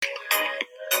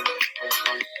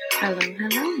Hello,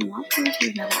 hello, and welcome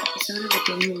to another episode of the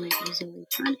Daily Life of Zori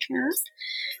podcast.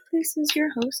 This is your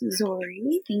host,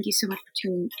 Zori. Thank you so much for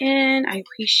tuning in. I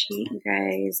appreciate you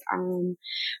guys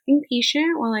being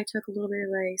patient while I took a little bit of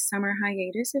a summer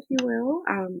hiatus, if you will.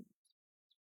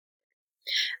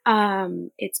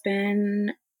 It's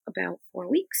been about 4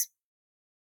 weeks.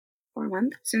 4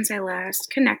 months since I last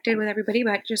connected with everybody,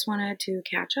 but just wanted to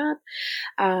catch up.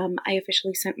 I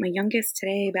officially sent my youngest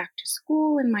today back to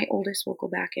school, and my oldest will go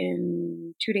back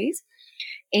in 2 days.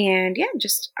 And yeah,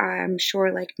 just I'm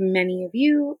sure, like many of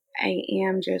you, I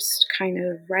am just kind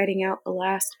of riding out the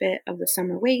last bit of the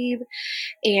summer wave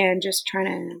and just trying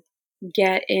to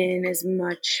get in as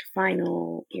much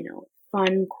final,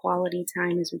 fun quality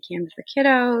time as we can with the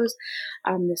kiddos.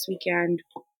 This weekend,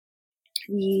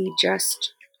 we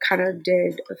just kind of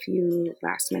did a few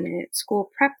last minute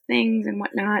school prep things and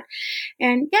whatnot.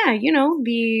 And yeah,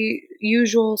 the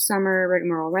usual summer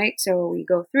rigmarole, right? So we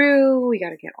go through, we got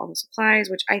to get all the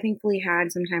supplies, which I thankfully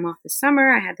had some time off this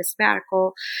summer. I had the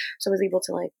sabbatical, so I was able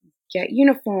to get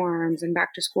uniforms and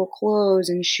back to school clothes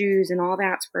and shoes and all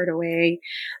that squared away.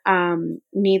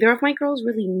 Neither of my girls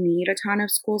really need a ton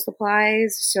of school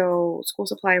supplies, so school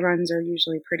supply runs are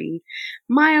usually pretty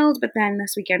mild. But then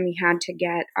this weekend we had to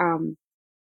get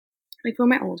for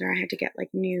my older, I had to get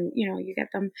new, you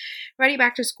get them ready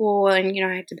back to school, and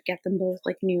I had to get them both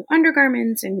new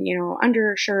undergarments and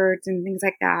undershirts and things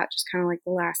like that, just kind of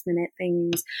the last minute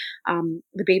things.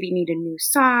 The baby needed new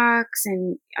socks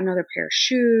and another pair of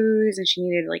shoes, and she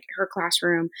needed her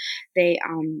classroom. They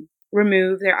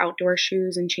removed their outdoor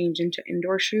shoes and changed into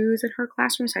indoor shoes in her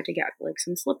classroom, so I had to get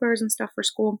some slippers and stuff for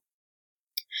school.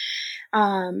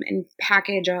 And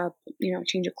package up,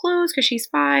 change of clothes because she's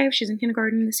 5, she's in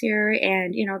kindergarten this year,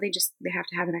 and they have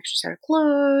to have an extra set of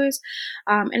clothes.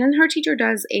 And then her teacher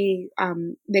does they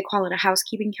call it a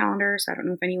housekeeping calendar. So I don't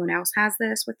know if anyone else has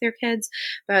this with their kids,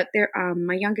 but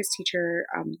my youngest teacher,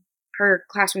 her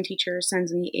classroom teacher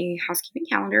sends me a housekeeping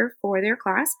calendar for their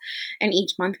class, and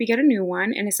each month we get a new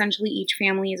one, and essentially each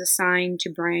family is assigned to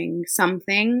bring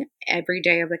something every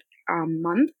day of the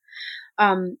month.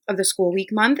 Of the school week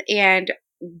month, and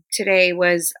today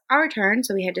was our turn,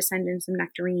 so we had to send in some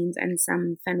nectarines and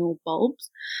some fennel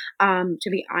bulbs. To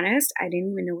be honest, I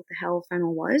didn't even know what the hell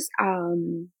fennel was.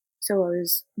 So I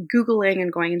was Googling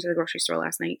and going into the grocery store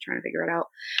last night trying to figure it out.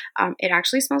 It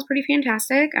actually smells pretty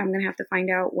fantastic. I'm going to have to find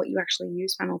out what you actually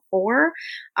use fennel for.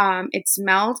 It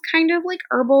smells kind of like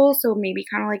herbal, so maybe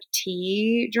kind of like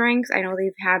tea drinks. I know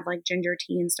they've had ginger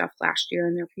tea and stuff last year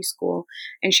in their preschool,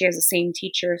 and she has the same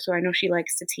teacher, so I know she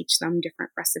likes to teach them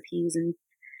different recipes and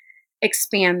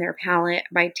expand their palate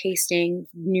by tasting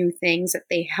new things that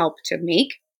they help to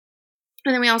make.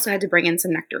 And then we also had to bring in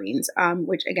some nectarines,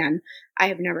 which again, I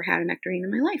have never had a nectarine in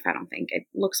my life, I don't think. It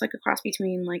looks like a cross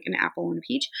between an apple and a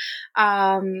peach.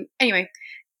 Anyway,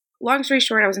 long story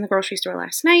short, I was in the grocery store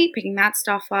last night picking that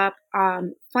stuff up.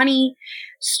 Funny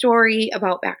story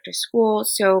about back to school.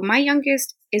 So my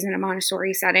youngest is in a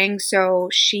Montessori setting, so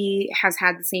she has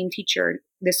had the same teacher.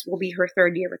 This will be her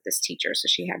 3rd year with this teacher. So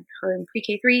she had her in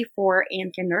pre-K 3, 4,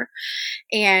 and kinder.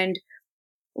 And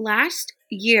last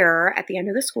year, at the end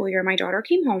of the school year, my daughter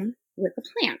came home with a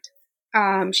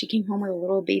plant. She came home with a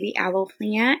little baby aloe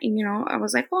plant, and I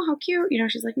was like, "Oh, how cute!"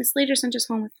 She's like, "Miss Slater sent us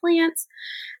home with plants."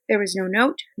 There was no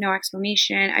note, no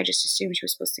explanation. I just assumed she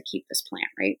was supposed to keep this plant,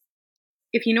 right?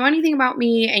 If you know anything about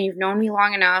me and you've known me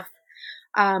long enough,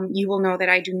 you will know that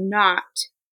I do not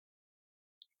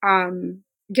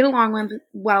get along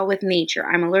well with nature.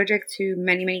 I'm allergic to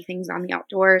many, many things on the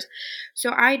outdoors. So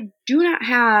I do not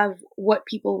have what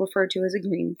people refer to as a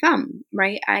green thumb,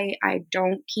 right? I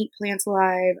don't keep plants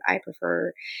alive. I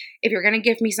prefer, if you're going to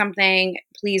give me something,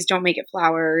 please don't make it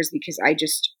flowers, because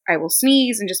I will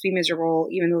sneeze and just be miserable,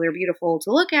 even though they're beautiful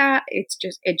to look at. It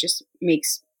just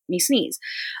makes me sneeze.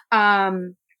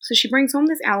 So she brings home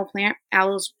this aloe plant.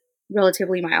 Aloe's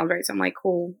relatively mild, right? So I'm like,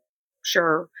 cool,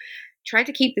 sure. Tried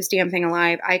to keep this damn thing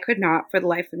alive. I could not for the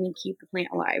life of me keep the plant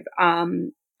alive.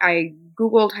 I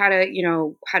Googled how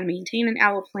to maintain an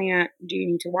aloe plant. Do you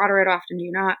need to water it often? Do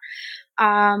you not?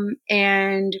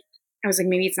 And I was like,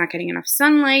 maybe it's not getting enough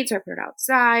sunlight. So I put it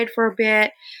outside for a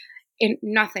bit, and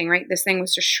nothing, right? This thing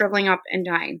was just shriveling up and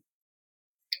dying.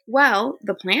 Well,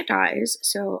 the plant dies,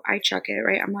 so I chuck it,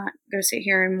 right? I'm not going to sit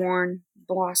here and mourn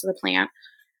the loss of the plant.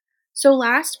 So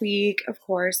last week, of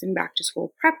course, in back to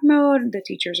school prep mode, the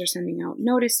teachers are sending out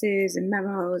notices and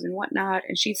memos and whatnot,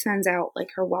 and she sends out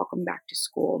her welcome back to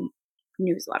school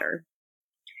newsletter.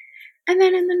 And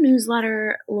then in the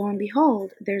newsletter, lo and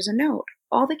behold, there's a note.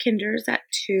 All the kinders that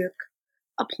took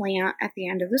a plant at the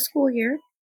end of the school year,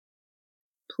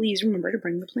 please remember to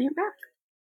bring the plant back.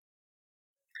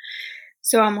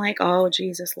 So I'm like, oh,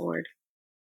 Jesus Lord.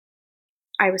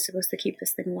 I was supposed to keep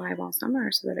this thing alive all summer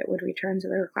so that it would return to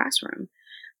their classroom.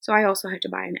 So I also had to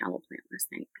buy an aloe plant last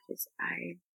night because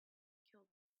I killed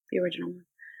the original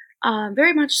one.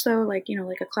 Very much so, like,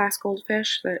 like a class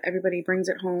goldfish that everybody brings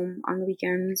it home on the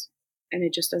weekends and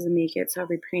it just doesn't make it. So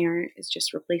every parent is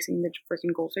just replacing the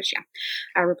freaking goldfish. Yeah,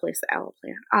 I replaced the aloe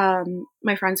plant.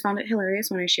 My friends found it hilarious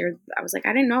when I shared. I was like,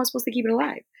 I didn't know I was supposed to keep it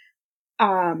alive.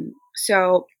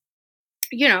 So,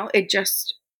 it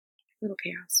just, little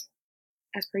chaos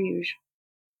as per usual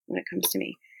when it comes to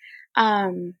me.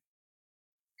 Um,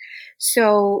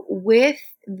 so with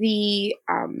the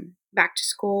back to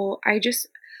school,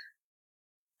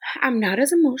 I'm not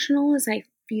as emotional as I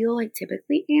feel I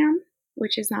typically am,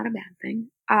 which is not a bad thing.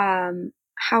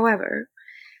 However,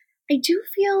 I do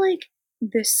feel like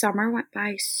this summer went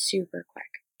by super quick.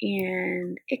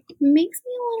 And it makes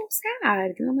me a little sad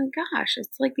because I'm like, gosh,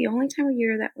 it's like the only time of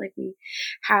year that like we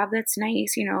have that's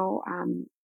nice.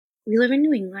 We live in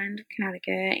New England, Connecticut,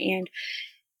 and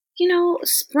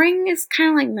spring is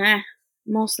kind of like meh.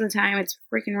 Most of the time, it's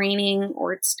freaking raining,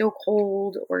 or it's still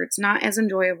cold, or it's not as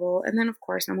enjoyable. And then, of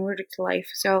course, I'm allergic to life.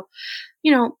 So,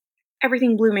 you know,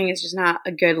 everything blooming is just not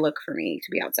a good look for me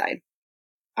to be outside.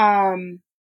 Um,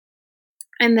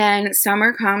 and then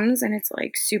summer comes and it's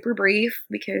like super brief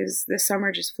because the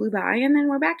summer just flew by. And then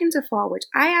we're back into fall, which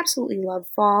I absolutely love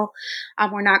fall.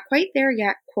 We're not quite there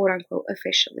yet, quote unquote,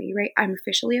 officially, right? I'm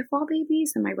officially a fall baby.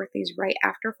 So my birthday's right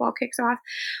after fall kicks off.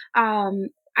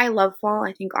 I love fall.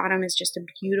 I think autumn is just a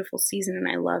beautiful season and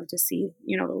I love to see,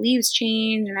 the leaves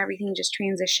change and everything just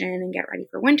transition and get ready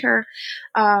for winter.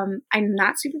 I'm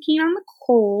not super keen on the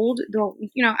cold, though,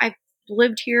 I've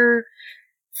lived here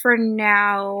for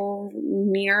now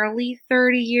nearly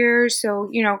 30 years. So,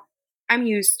 I'm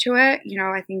used to it.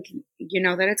 I think you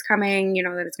know that it's coming,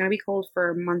 that it's going to be cold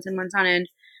for months and months on end.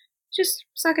 Just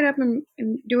suck it up and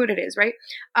do what it is, right?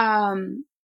 Um,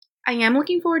 I am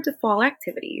looking forward to fall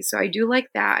activities. So I do like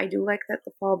that. I do like that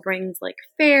the fall brings like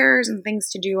fairs and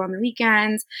things to do on the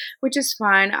weekends, which is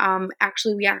fun.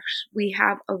 We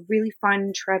have a really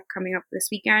fun trip coming up this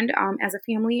weekend as a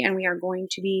family, and we are going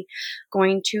to be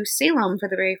going to Salem for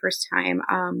the very first time,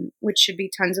 which should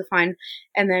be tons of fun.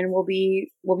 And then we'll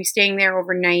be staying there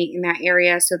overnight in that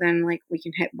area, so then like we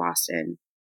can hit Boston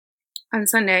on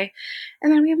Sunday.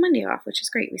 And then we have Monday off, which is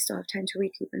great. We still have time to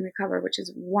recoup and recover, which is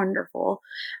wonderful.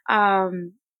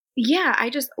 Um, yeah,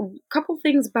 a couple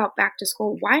things about back to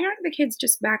school. Why aren't the kids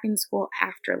just back in school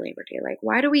after Labor Day? Like,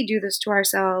 why do we do this to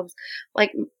ourselves?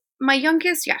 Like, my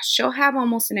youngest, yes, she'll have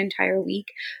almost an entire week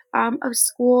of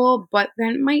school, but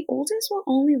then my oldest will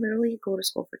only literally go to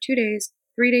school for 2 days,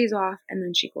 3 days off, and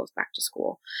then she goes back to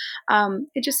school.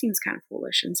 It just seems kind of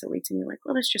foolish and silly to me. Like,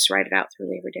 well, let's just ride it out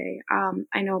through Labor Day.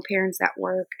 I know parents that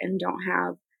work and don't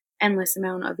have endless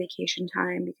amount of vacation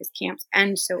time because camps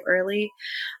end so early.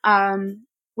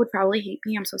 Would probably hate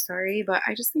me. I'm so sorry, but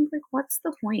I just think like, what's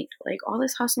the point? Like all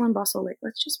this hustle and bustle. Like,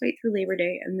 let's just wait through Labor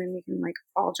Day and then we can like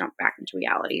all jump back into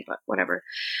reality. But whatever.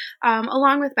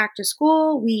 Along with back to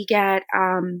school, we get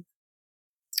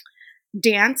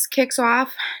dance kicks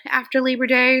off after Labor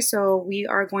Day, so we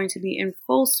are going to be in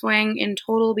full swing. In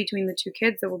total, between the two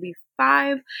kids, there will be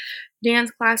 5 dance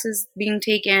classes being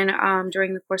taken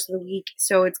during the course of the week.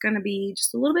 So it's going to be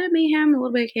just a little bit of mayhem, a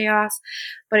little bit of chaos,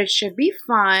 but it should be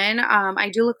fun. I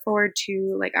do look forward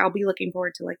to, like, I'll be looking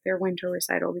forward to, like, their winter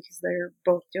recital because they're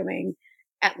both doing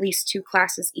at least 2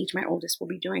 classes each. My oldest will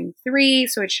be doing 3,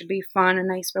 so it should be fun, a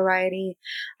nice variety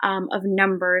of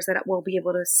numbers that we'll be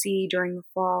able to see during the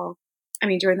fall. I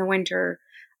mean, during the winter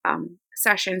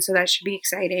session, so that should be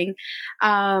exciting.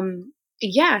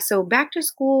 Yeah, so back to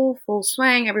school, full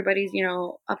swing. Everybody's,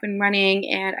 up and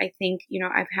running. And I think,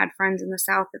 I've had friends in the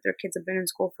South that their kids have been in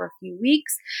school for a few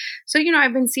weeks. So,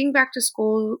 I've been seeing back to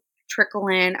school trickle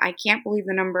in. I can't believe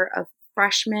the number of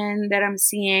freshmen that I'm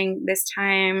seeing this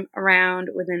time around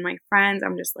within my friends.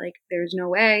 I'm just like, there's no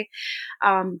way.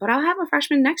 But I'll have a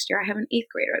freshman next year. I have an 8th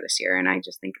grader this year, and I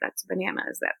just think that's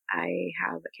bananas that I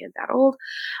have a kid that old.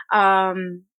 I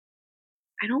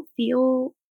don't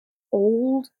feel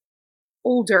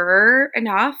older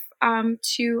enough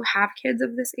to have kids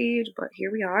of this age, but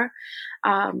here we are.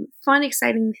 Fun,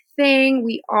 exciting thing.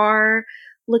 We are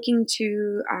looking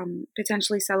to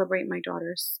potentially celebrate my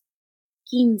daughter's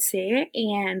 15,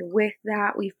 and with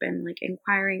that we've been like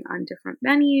inquiring on different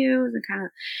venues and kind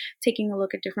of taking a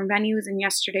look at different venues. And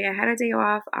yesterday I had a day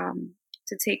off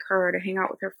to take her to hang out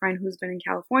with her friend who's been in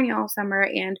California all summer,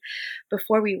 and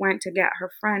before we went to get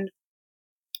her friend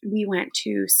we went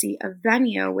to see a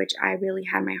venue, which I really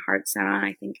had my heart set on.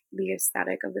 I think the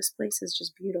aesthetic of this place is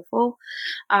just beautiful.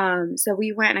 So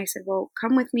we went and I said, well,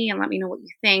 come with me and let me know what you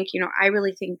think. I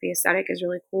really think the aesthetic is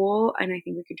really cool and I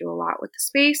think we could do a lot with the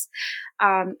space.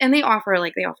 And they offer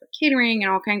catering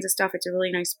and all kinds of stuff. It's a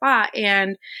really nice spot.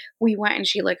 And we went and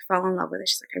she like fell in love with it.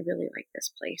 She's like, I really like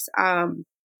this place.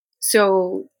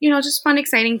 So, just fun,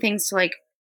 exciting things to like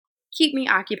keep me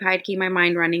occupied, keep my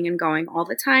mind running and going all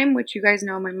the time, which you guys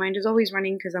know my mind is always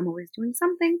running because I'm always doing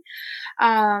something.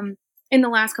 Um, in the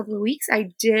last couple of weeks, I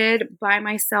did buy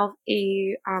myself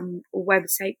a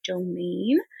website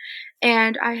domain,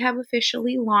 and I have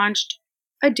officially launched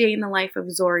a day in the life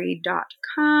of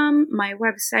Zori.com, my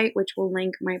website, which will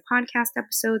link my podcast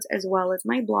episodes as well as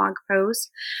my blog posts.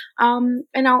 And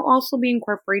I'll also be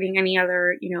incorporating any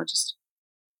other, just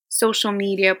social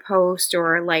media post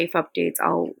or life updates.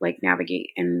 I'll like navigate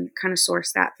and kind of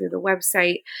source that through the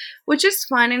website, which is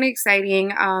fun and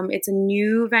exciting. It's a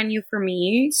new venue for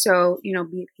me, so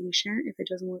be patient if it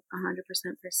doesn't look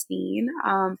 100% pristine.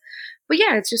 But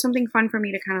yeah, it's just something fun for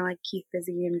me to kind of like keep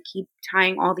busy and keep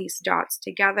tying all these dots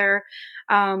together.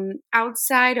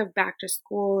 Outside of back to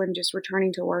school and just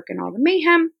returning to work and all the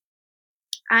mayhem,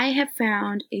 I have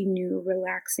found a new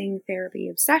relaxing therapy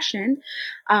obsession.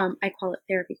 I call it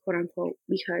therapy, quote unquote,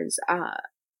 because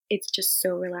it's just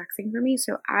so relaxing for me.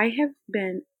 So I have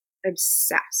been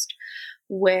obsessed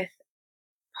with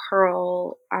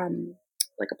Pearl,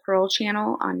 like a Pearl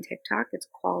channel on TikTok. It's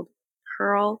called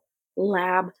Pearl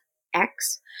Lab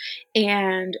X.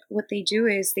 And what they do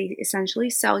is they essentially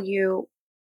sell you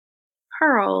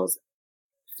pearls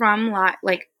from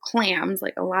like clams,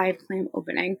 like a live clam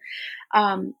opening.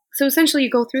 So essentially, you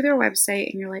go through their website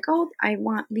and you're like, oh, I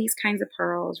want these kinds of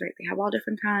pearls, right? They have all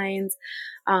different kinds.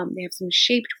 They have some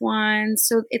shaped ones.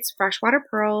 So it's freshwater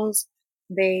pearls.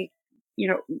 They, you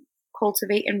know,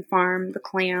 cultivate and farm the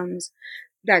clams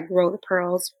that grow the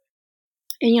pearls.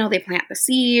 And, they plant the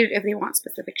seed if they want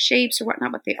specific shapes or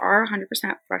whatnot, but they are 100%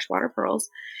 freshwater pearls.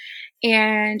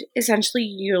 And essentially,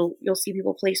 you'll see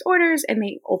people place orders and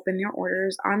they open their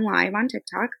orders on live on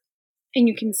TikTok, and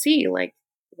you can see like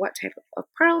what type of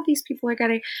pearl these people are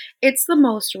getting. It's the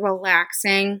most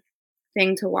relaxing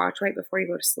thing to watch right before you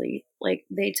go to sleep. Like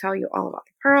they tell you all about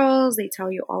the pearls, they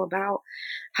tell you all about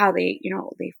how they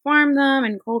farm them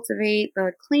and cultivate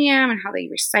the clam and how they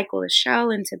recycle the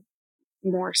shell into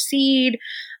more seed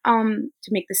to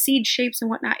make the seed shapes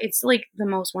and whatnot. It's like the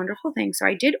most wonderful thing. So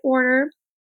I did order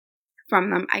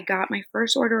from them. I got my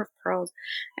first order of pearls,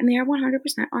 and they are 100%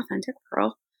 authentic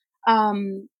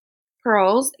um,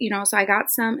 pearls. So I got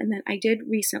some, and then I did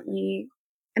recently,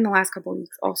 in the last couple of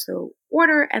weeks, also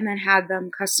order and then had them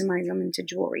customize them into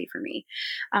jewelry for me.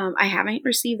 I haven't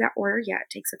received that order yet. It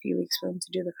takes a few weeks for them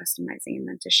to do the customizing and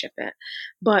then to ship it,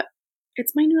 but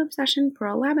it's my new obsession,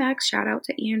 Pearl Lab X. Shout out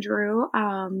to Andrew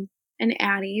and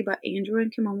Addie, but Andrew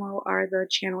and Kimomo are the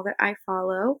channel that I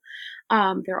follow.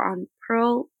 They're on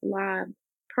Pearl Lab.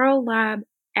 Pearl Lab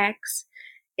X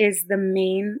is the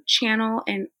main channel,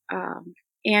 and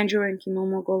Andrew and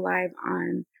Kimomo go live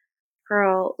on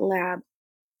Pearl Lab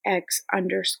X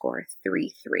underscore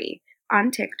 33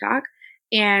 on TikTok.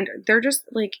 And they're just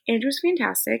like, Andrew's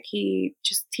fantastic. He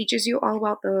just teaches you all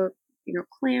about the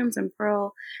clams and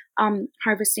pearl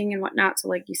harvesting and whatnot. So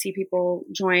like you see people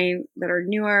join that are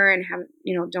newer and have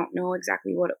don't know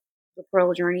exactly what the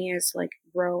pearl journey is to like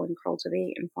grow and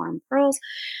cultivate and farm pearls.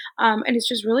 And it's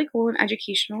just really cool and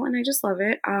educational, and I just love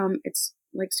it. It's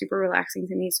like super relaxing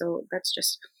to me. So that's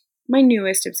just my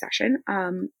newest obsession.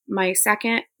 My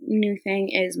second new thing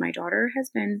is my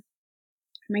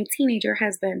teenager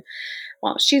has been,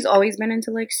 well, she's always been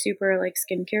into like super like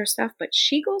skincare stuff, but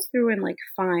she goes through and like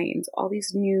finds all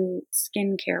these new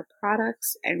skincare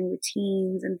products and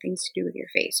routines and things to do with your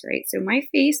face, right? So my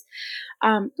face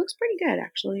looks pretty good,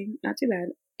 actually, not too bad,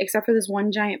 except for this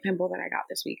one giant pimple that I got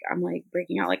this week. I'm like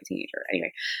breaking out like a teenager.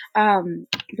 Anyway,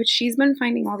 but she's been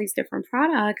finding all these different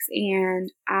products,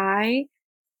 and I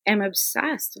am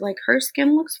obsessed. Like her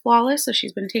skin looks flawless, so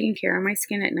she's been taking care of my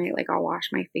skin at night. Like I'll wash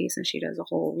my face and she does a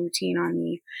whole routine on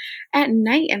me at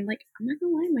night, and like I'm not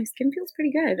gonna lie, my skin feels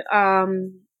pretty good.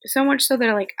 So much so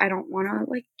that like I don't want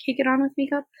to like cake it on with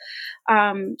makeup.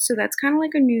 So that's kind of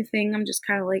like a new thing. I'm just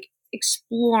kind of like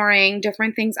exploring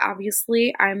different things.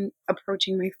 Obviously, I'm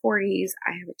approaching my 40s.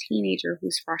 I have a teenager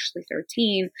who's freshly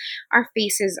 13. Our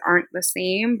faces aren't the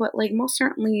same, but like most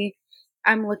certainly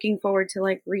I'm looking forward to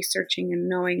like researching and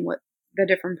knowing what the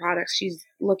different products she's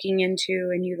looking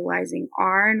into and utilizing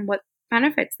are and what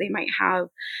benefits they might have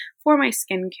for my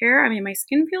skincare. I mean, my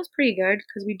skin feels pretty good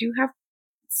because we do have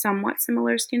somewhat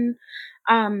similar skin,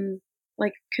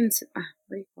 like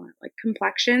what do you call it? Like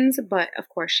complexions, but of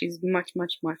course she's much,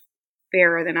 much, much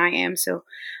fairer than I am. So,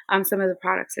 some of the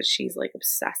products that she's like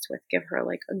obsessed with give her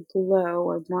like a glow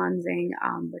or bronzing,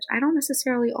 which I don't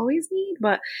necessarily always need,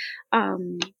 but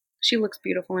um, she looks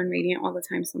beautiful and radiant all the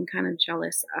time. So I'm kind of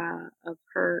jealous of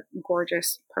her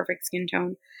gorgeous, perfect skin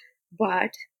tone.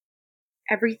 But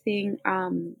everything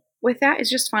with that is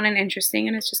just fun and interesting,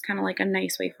 and it's just kind of like a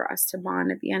nice way for us to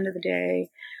bond at the end of the day.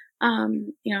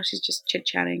 She's just chit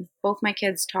chatting. Both my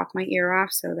kids talk my ear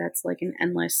off, so that's like an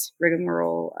endless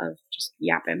rigmarole of just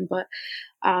yapping. But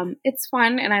it's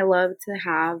fun, and I love to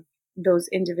have those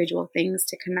individual things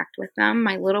to connect with them.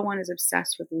 My little one is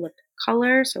obsessed with lip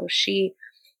color, so she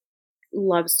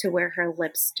loves to wear her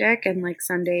lipstick. And like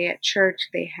Sunday at church,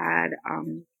 they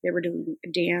were doing a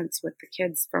dance with the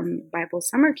kids from Bible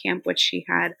summer camp, which she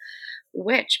had,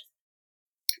 which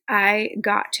I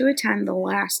got to attend the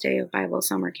last day of Bible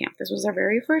summer camp. This was our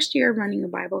very first year running a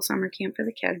Bible summer camp for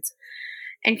the kids.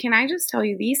 And can I just tell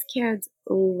you, these kids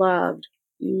loved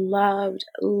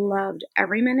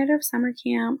every minute of summer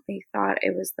camp. They thought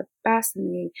it was the best,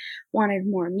 and they wanted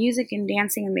more music and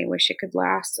dancing, and they wish it could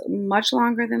last much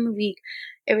longer than the week.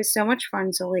 It was so much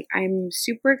fun. So like I'm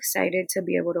super excited to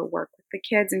be able to work with the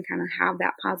kids and kind of have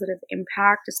that positive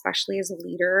impact, especially as a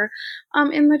leader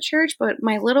in the church. But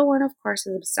my little one, of course,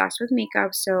 is obsessed with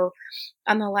makeup. So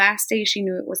on the last day she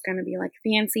knew it was going to be like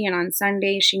fancy, and on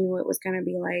Sunday she knew it was going to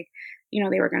be like,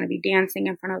 they were going to be dancing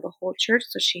in front of the whole church.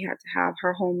 So she had to have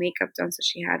her whole makeup done. So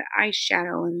she had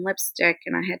eyeshadow and lipstick,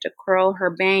 and I had to curl her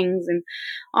bangs and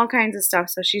all kinds of stuff.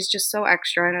 So she's just so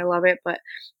extra, and I love it. But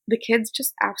the kids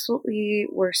just absolutely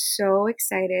were so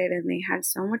excited, and they had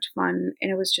so much fun. And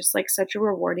it was just like such a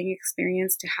rewarding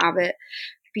experience to have it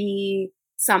be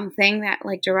something that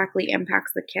like directly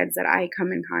impacts the kids that I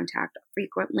come in contact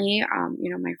frequently.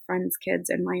 My friends' kids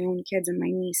and my own kids and my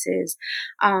nieces.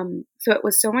 So it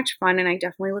was so much fun, and I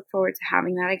definitely look forward to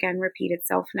having that again repeat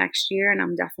itself next year. And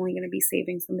I'm definitely going to be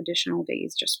saving some additional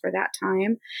days just for that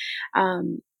time.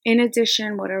 In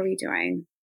addition, what are we doing?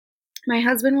 My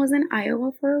husband was in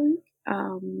Iowa for a week,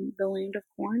 the land of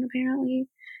corn, apparently.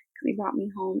 He brought me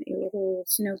home a little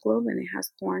snow globe, and it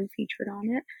has corn featured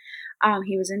on it.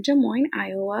 He was in Des Moines,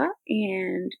 Iowa,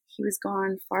 and he was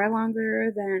gone far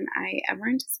longer than I ever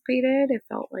anticipated. It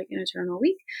felt like an eternal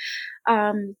week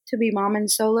to be mom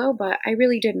and solo, but I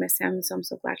really did miss him. So I'm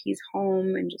so glad he's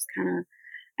home and just kind of,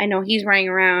 I know he's running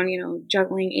around,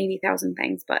 juggling 80,000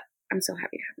 things, but I'm so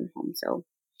happy to have him home. So,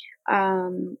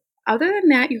 um, other than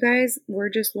that, you guys,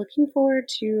 we're just looking forward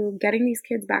to getting these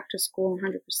kids back to school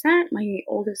 100%. My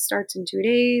oldest starts in 2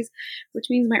 days,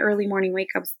 which means my early morning wake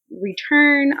ups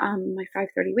return, my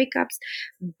 5:30 wake ups.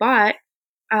 But,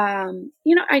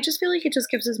 I just feel like it just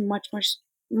gives us much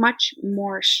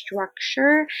more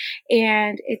structure.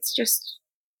 And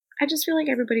I just feel like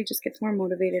everybody just gets more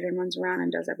motivated and runs around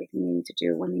and does everything they need to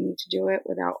do when they need to do it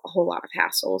without a whole lot of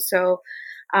hassle. So,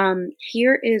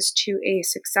 here is to a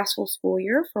successful school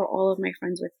year for all of my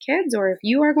friends with kids, or if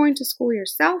you are going to school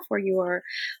yourself, or you are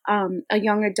a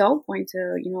young adult going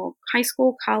to, high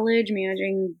school, college,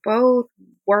 managing both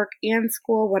work and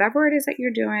school, whatever it is that you're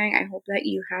doing. I hope that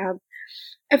you have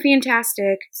a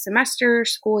fantastic semester,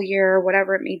 school year,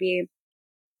 whatever it may be.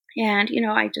 And,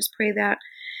 I just pray that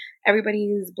everybody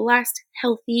is blessed,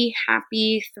 healthy,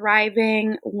 happy,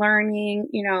 thriving, learning,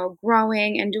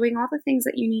 growing, and doing all the things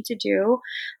that you need to do.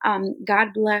 God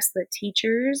bless the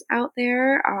teachers out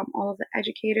there, all of the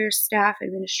educators, staff,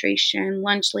 administration,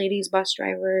 lunch ladies, bus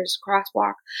drivers,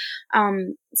 crosswalk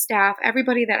staff,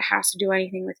 everybody that has to do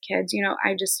anything with kids.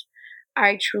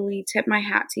 I truly tip my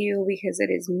hat to you, because it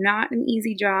is not an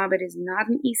easy job. It is not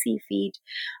an easy feat.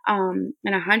 And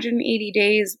 180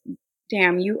 days,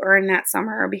 damn, you earn that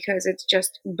summer, because it's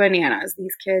just bananas.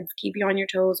 These kids keep you on your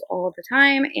toes all the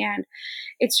time, and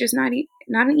it's just not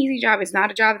an easy job. It's not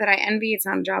a job that I envy. It's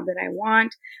not a job that I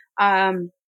want.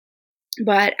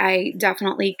 But I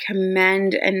definitely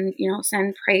commend and,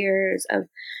 send prayers of,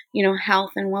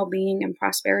 health and well-being and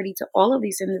prosperity to all of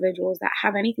these individuals that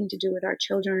have anything to do with our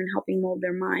children and helping mold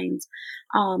their minds,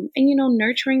 and,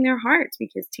 nurturing their hearts,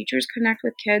 because teachers connect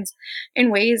with kids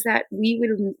in ways that we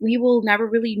will never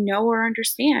really know or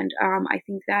understand. I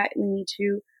think that we need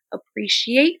to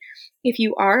appreciate, if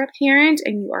you are a parent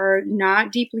and you are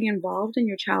not deeply involved in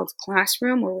your child's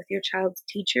classroom or with your child's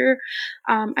teacher,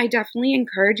 I definitely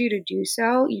encourage you to do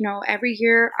so. Every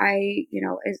year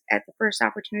is at the first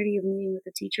opportunity of meeting with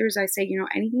the teachers, I say,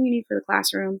 anything you need for the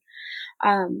classroom,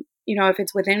 if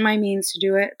it's within my means to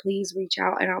do it, please reach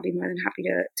out, and I'll be more than happy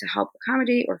to help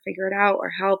accommodate or figure it out or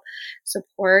help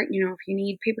support. If you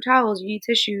need paper towels, you need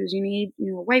tissues, you need,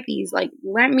 wipes, like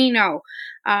let me know.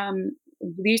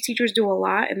 these teachers do a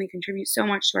lot and they contribute so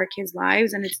much to our kids'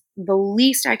 lives. And it's the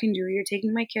least I can do. You're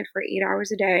taking my kid for 8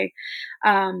 hours a day.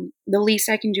 The least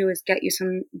I can do is get you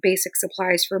some basic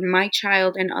supplies for my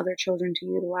child and other children to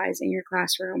utilize in your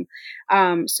classroom.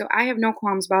 So I have no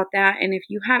qualms about that. And if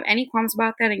you have any qualms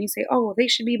about that and you say, oh, well, they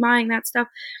should be buying that stuff,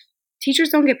 teachers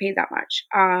don't get paid that much.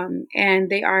 And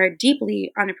they are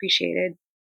deeply unappreciated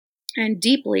and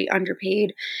deeply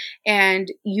underpaid. And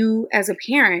you, as a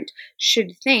parent,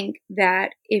 should think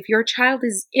that if your child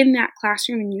is in that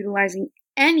classroom and utilizing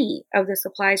any of the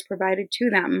supplies provided to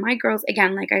them, my girls,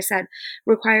 again, like I said,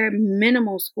 require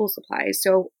minimal school supplies.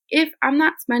 So if I'm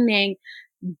not spending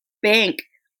bank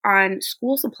on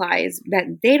school supplies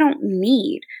that they don't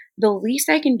need, the least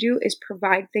I can do is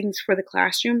provide things for the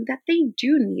classroom that they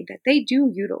do need, that they do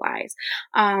utilize.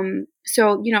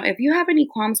 So, if you have any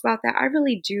qualms about that, I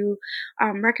really do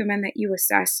recommend that you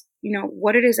assess,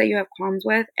 what it is that you have qualms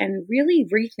with and really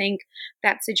rethink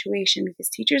that situation, because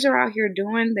teachers are out here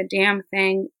doing the damn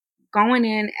thing, going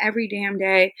in every damn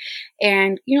day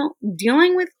and,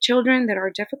 dealing with children that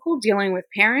are difficult, dealing with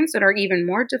parents that are even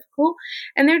more difficult.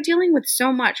 And they're dealing with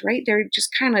so much, right? They're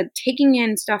just kind of taking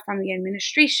in stuff from the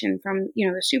administration, from,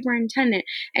 the superintendent,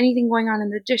 anything going on in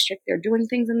the district. They're doing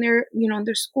things in their,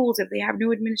 their schools if they have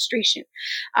new administration.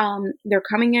 They're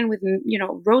coming in with,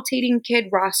 rotating kid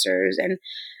rosters and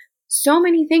so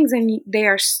many things, and they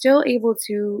are still able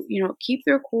to keep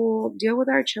their cool, deal with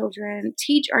our children,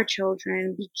 teach our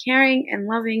children, be caring and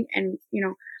loving, and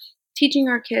teaching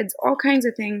our kids all kinds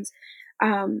of things,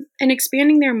 and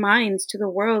expanding their minds to the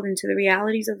world and to the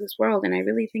realities of this world. And I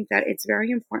really think that it's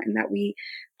very important that we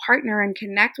partner and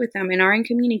connect with them and are in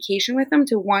communication with them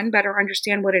to, one, better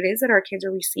understand what it is that our kids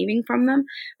are receiving from them,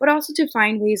 but also to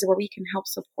find ways where we can help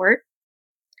support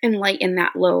and lighten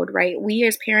that load, right? We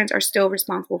as parents are still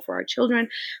responsible for our children.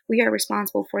 We are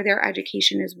responsible for their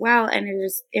education as well. And it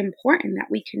is important that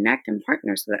we connect and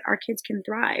partner so that our kids can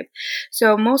thrive.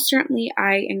 So most certainly,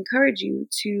 I encourage you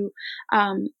to,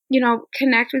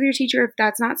 connect with your teacher. If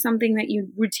that's not something that you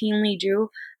routinely do,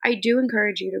 I do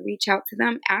encourage you to reach out to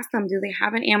them, ask them, do they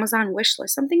have an Amazon wish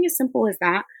list? Something as simple as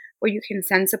that, where you can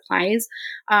send supplies,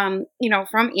 from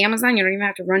Amazon. You don't even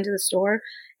have to run to the store.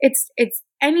 It's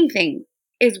anything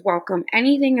is welcome.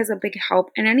 Anything is a big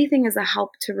help, and anything is a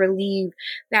help to relieve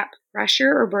that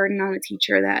pressure or burden on a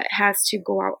teacher that has to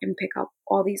go out and pick up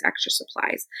all these extra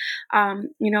supplies.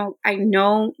 I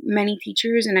know many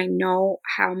teachers, and I know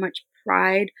how much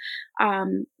pride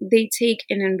they take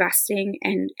in investing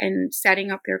and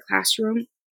setting up their classroom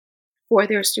for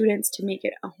their students, to make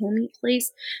it a homey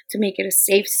place, to make it a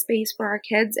safe space for our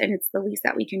kids. And it's the least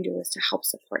that we can do is to help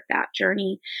support that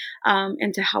journey,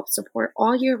 and to help support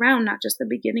all year round, not just the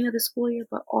beginning of the school year,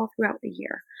 but all throughout the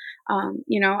year.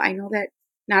 I know that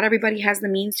not everybody has the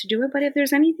means to do it, but if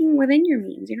there's anything within your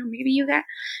means, maybe you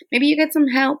get some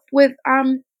help with,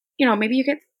 maybe you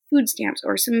get food stamps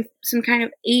or some kind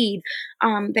of aid,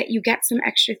 that you get some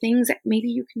extra things, that maybe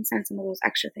you can send some of those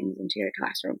extra things into your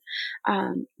classroom,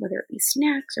 whether it be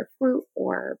snacks or fruit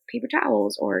or paper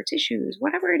towels or tissues,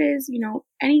 whatever it is,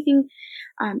 anything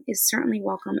is certainly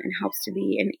welcome and helps to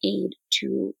be an aid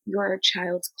to your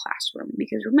child's classroom.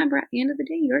 Because remember, at the end of the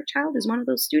day, your child is one of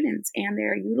those students, and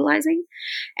they're utilizing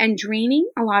and draining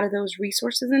a lot of those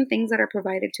resources and things that are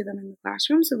provided to them in the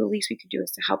classroom. So the least we could do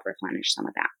is to help replenish some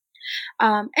of that.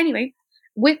 Anyway,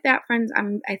 with that, friends,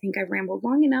 I think I've rambled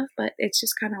long enough, but it's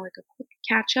just kind of like a quick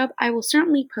catch up. I will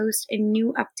certainly post a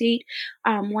new update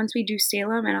once we do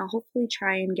Salem, and I'll hopefully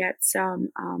try and get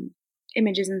some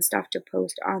images and stuff to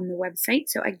post on the website.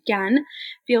 So again,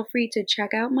 feel free to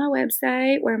check out my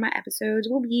website where my episodes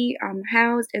will be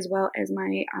housed, as well as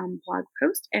my blog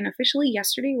post. And officially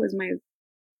yesterday was my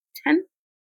 10th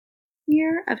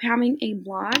year of having a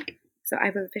blog. So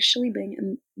I've officially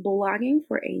been blogging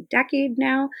for a decade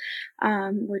now,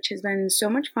 which has been so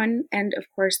much fun. And of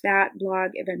course, that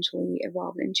blog eventually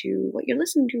evolved into what you're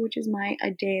listening to, which is my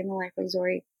A Day in the Life of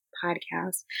Zori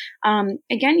podcast.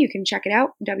 Again, you can check it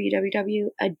out,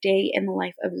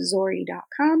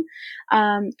 www.adayinthelifeofzori.com.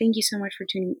 Thank you so much for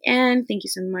tuning in. Thank you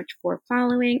so much for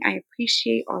following. I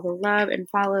appreciate all the love and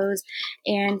follows.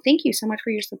 And thank you so much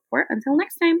for your support. Until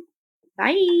next time,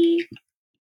 bye.